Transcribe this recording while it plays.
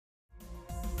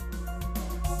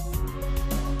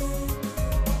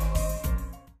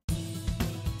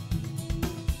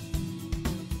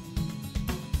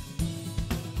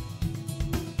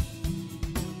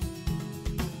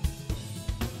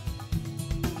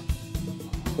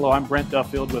Hello, I'm Brent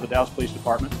Duffield with the Dallas Police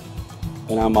Department.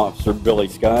 And I'm Officer Billy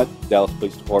Scott, Dallas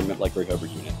Police Department, Lake Recovery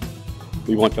Unit.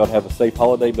 We want y'all to have a safe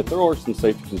holiday, but there are some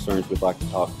safety concerns we'd like to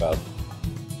talk about.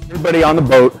 Everybody on the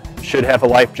boat should have a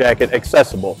life jacket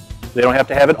accessible. They don't have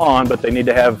to have it on, but they need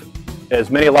to have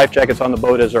as many life jackets on the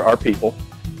boat as there are people.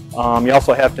 You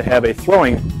also have to have a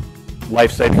throwing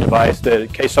life-saving device that in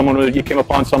case you came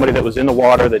upon somebody that was in the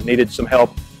water that needed some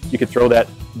help, you could throw that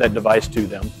device to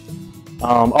them.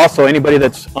 Also, anybody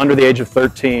that's under the age of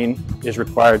 13 is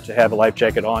required to have a life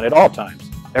jacket on at all times.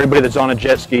 Everybody that's on a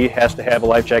jet ski has to have a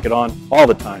life jacket on all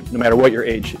the time, no matter what your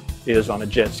age is on a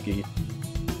jet ski.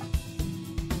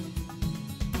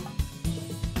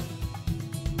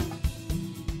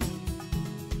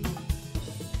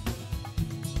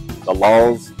 The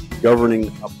laws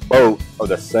governing a boat are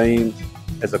the same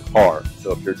as a car.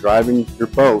 So if you're driving your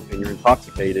boat and you're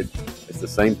intoxicated, it's the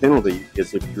same penalty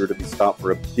as if you were to be stopped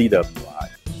for a DWI.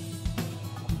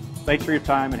 Thanks for your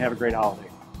time and have a great holiday.